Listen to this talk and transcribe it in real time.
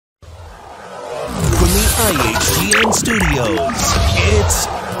IHTN Studios, it's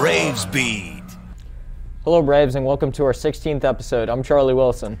Braves Beat. Hello Braves and welcome to our 16th episode. I'm Charlie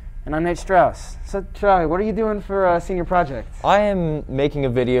Wilson. And I'm Nate Strauss. So Charlie, what are you doing for a senior project? I am making a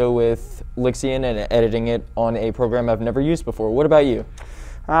video with Lixian and editing it on a program I've never used before. What about you?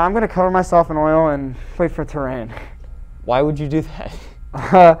 I'm going to cover myself in oil and wait for terrain. Why would you do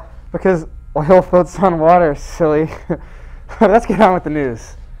that? Because oil floats on water, silly. Let's get on with the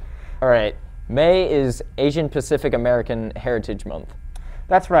news. All right. May is Asian Pacific American Heritage Month.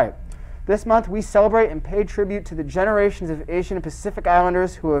 That's right. This month we celebrate and pay tribute to the generations of Asian and Pacific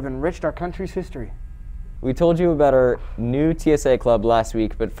Islanders who have enriched our country's history. We told you about our new TSA club last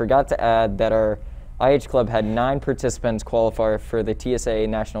week, but forgot to add that our IH club had 9 participants qualify for the TSA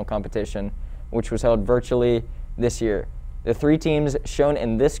national competition, which was held virtually this year. The 3 teams shown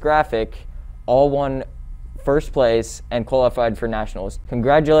in this graphic all won first place and qualified for nationals.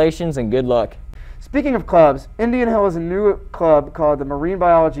 Congratulations and good luck. Speaking of clubs, Indian Hill is a new club called the Marine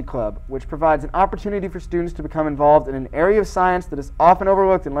Biology Club, which provides an opportunity for students to become involved in an area of science that is often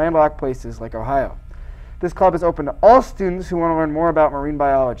overlooked in landlocked places like Ohio. This club is open to all students who want to learn more about marine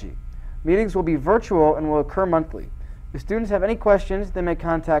biology. Meetings will be virtual and will occur monthly. If students have any questions, they may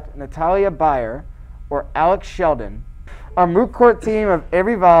contact Natalia Bayer or Alex Sheldon. Our moot court team of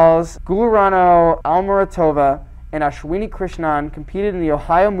Avery Valls, Gulurano Almuratova, and Ashwini Krishnan competed in the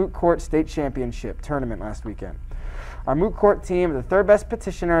Ohio Moot Court State Championship tournament last weekend. Our moot court team, the third best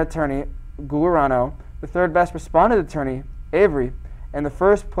petitioner attorney, Gulurano, the third best respondent attorney, Avery, and the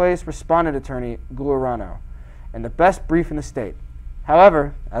first place respondent attorney, Gulurano, and the best brief in the state.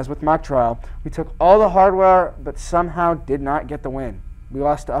 However, as with mock trial, we took all the hardware but somehow did not get the win. We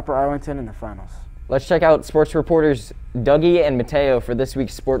lost to Upper Arlington in the finals. Let's check out sports reporters Dougie and Mateo for this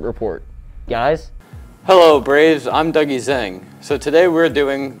week's sport report. Guys? Hello Braves, I'm Dougie Zhang. So today we're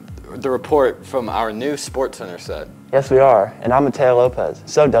doing the report from our new Sports Center set. Yes we are, and I'm Mateo Lopez.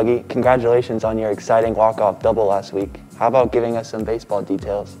 So Dougie, congratulations on your exciting walk-off double last week. How about giving us some baseball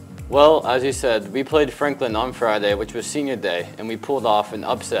details? Well, as you said, we played Franklin on Friday, which was senior day, and we pulled off an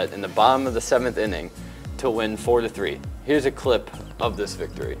upset in the bottom of the 7th inning to win 4-3. Here's a clip of this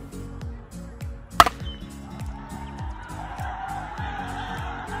victory.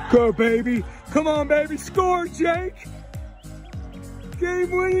 Go, baby. Come on, baby. Score, Jake.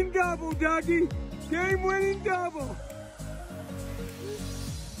 Game-winning double, Dougie. Game-winning double.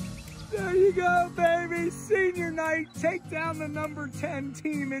 There you go, baby. Senior night. Take down the number 10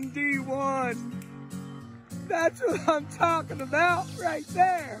 team in D1. That's what I'm talking about right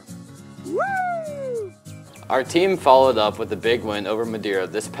there. Woo! Our team followed up with a big win over Madeira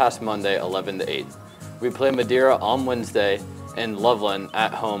this past Monday, 11-8. We played Madeira on Wednesday and Loveland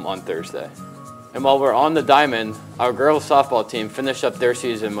at home on Thursday. And while we're on the diamond, our girls softball team finished up their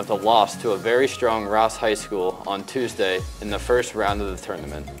season with a loss to a very strong Ross High School on Tuesday in the first round of the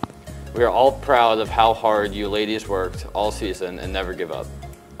tournament. We are all proud of how hard you ladies worked all season and never give up.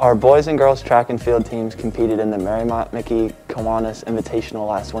 Our boys and girls track and field teams competed in the Marymount Mickey Kiwanis Invitational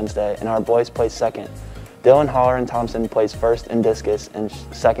last Wednesday, and our boys placed second. Dylan Holler and Thompson placed first in discus and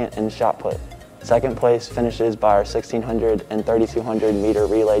second in shot put. Second place finishes by our 1600 and 3200 meter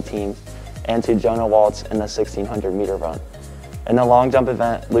relay teams and to Jonah Waltz in the 1600 meter run. In the long jump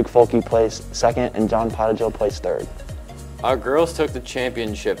event, Luke Folke placed second and John Pottigill placed third. Our girls took the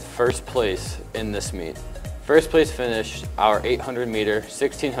championship first place in this meet. First place finished our 800 meter,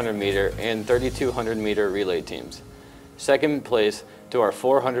 1600 meter, and 3200 meter relay teams. Second place to our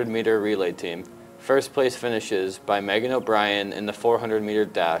 400 meter relay team. First place finishes by Megan O'Brien in the 400 meter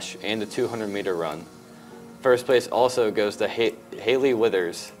dash and the 200 meter run. First place also goes to Haley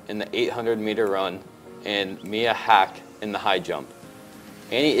Withers in the 800 meter run and Mia Hack in the high jump.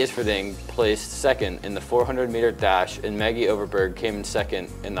 Annie Isfording placed second in the 400 meter dash and Maggie Overberg came in second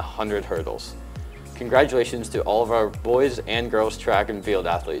in the 100 hurdles. Congratulations to all of our boys and girls track and field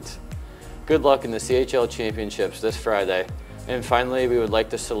athletes. Good luck in the CHL championships this Friday. And finally, we would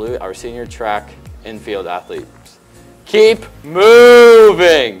like to salute our senior track and field athletes. Keep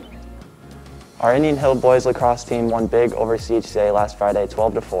moving! Our Indian Hill boys lacrosse team won big over CHCA last Friday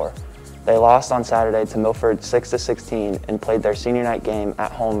 12-4. They lost on Saturday to Milford 6-16 and played their senior night game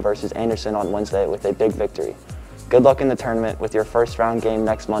at home versus Anderson on Wednesday with a big victory. Good luck in the tournament with your first round game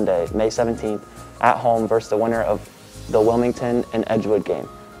next Monday, May 17th, at home versus the winner of the Wilmington and Edgewood game.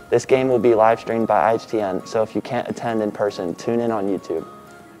 This game will be live streamed by IHTN, so if you can't attend in person, tune in on YouTube.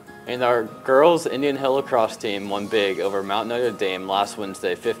 And our girls Indian Hill lacrosse team won big over Mount Notre Dame last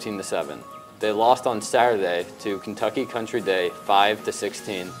Wednesday 15-7. They lost on Saturday to Kentucky Country Day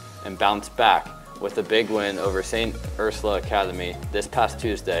 5-16 and bounced back with a big win over St. Ursula Academy this past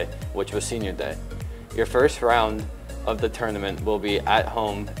Tuesday, which was senior day. Your first round of the tournament will be at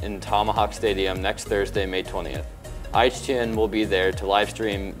home in Tomahawk Stadium next Thursday, May 20th. IHTN will be there to live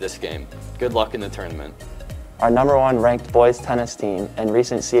stream this game. Good luck in the tournament. Our #1 ranked boys tennis team and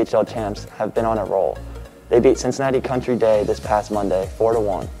recent CHL champs have been on a roll. They beat Cincinnati Country Day this past Monday,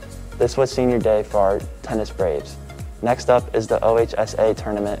 4-1. This was senior day for our tennis Braves. Next up is the OHSA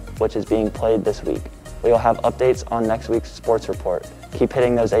tournament, which is being played this week. We will have updates on next week's sports report. Keep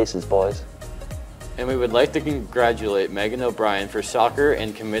hitting those aces, boys. And we would like to congratulate Megan O'Brien for soccer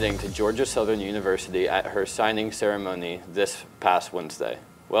and committing to Georgia Southern University at her signing ceremony this past Wednesday.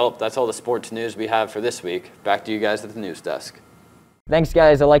 Well, that's all the sports news we have for this week. Back to you guys at the news desk. Thanks,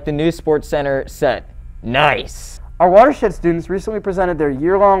 guys. I like the new Sports Center set. Nice. Our watershed students recently presented their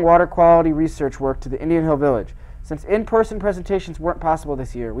year-long water quality research work to the Indian Hill Village. Since in-person presentations weren't possible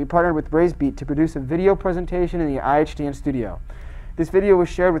this year, we partnered with Braves Beat to produce a video presentation in the IHTN studio. This video was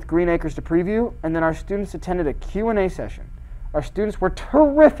shared with Green Acres to preview, and then our students attended a Q&A session. Our students were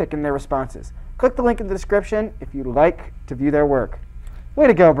terrific in their responses. Click the link in the description if you'd like to view their work. Way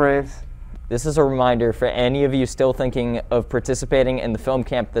to go, Braves. This is a reminder for any of you still thinking of participating in the film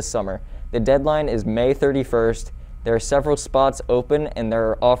camp this summer. The deadline is May 31st. There are several spots open, and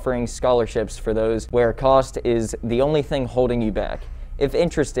they're offering scholarships for those where cost is the only thing holding you back. If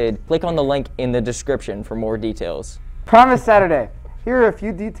interested, click on the link in the description for more details. Prom is Saturday. Here are a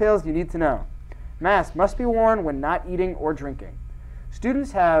few details you need to know. Mask must be worn when not eating or drinking.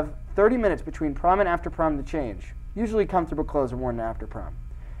 Students have 30 minutes between prom and after prom to change. Usually comfortable clothes are worn after prom.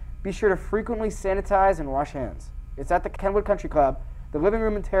 Be sure to frequently sanitize and wash hands. It's at the Kenwood Country Club. The living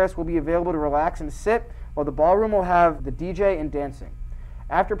room and terrace will be available to relax and sit, while the ballroom will have the DJ and dancing.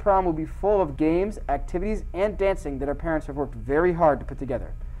 After prom will be full of games, activities, and dancing that our parents have worked very hard to put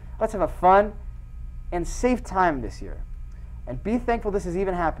together. Let's have a fun and safe time this year. And be thankful this is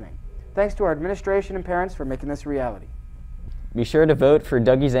even happening. Thanks to our administration and parents for making this a reality. Be sure to vote for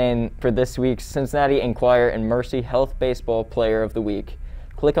Dougie Zane for this week's Cincinnati Enquirer and Mercy Health Baseball Player of the Week.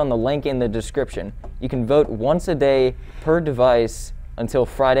 Click on the link in the description. You can vote once a day per device until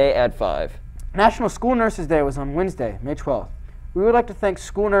Friday at 5. National School Nurses Day was on Wednesday, May 12th. We would like to thank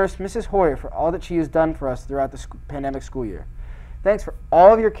school nurse Mrs. Hoyer for all that she has done for us throughout the pandemic school year. Thanks for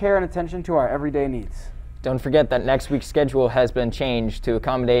all of your care and attention to our everyday needs. Don't forget that next week's schedule has been changed to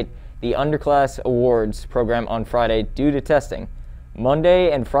accommodate the Underclass Awards program on Friday due to testing.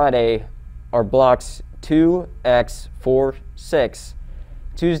 Monday and Friday are blocks 2X, 4, 6.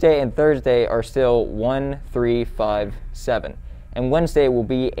 Tuesday and Thursday are still 1, 3, 5, 7. And Wednesday will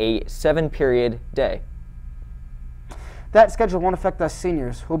be a 7-period day. That schedule won't affect us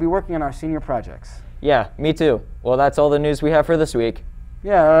seniors. We'll be working on our senior projects. Yeah, me too. Well, that's all the news we have for this week.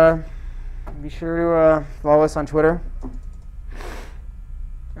 Yeah, be sure to follow us on Twitter.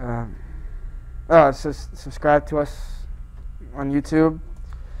 Subscribe to us on YouTube.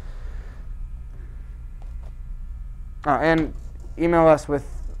 And email us with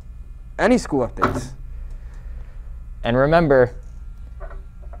any school updates. And remember,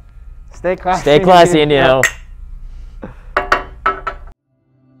 Stay classy. stay classy, Indian Hill.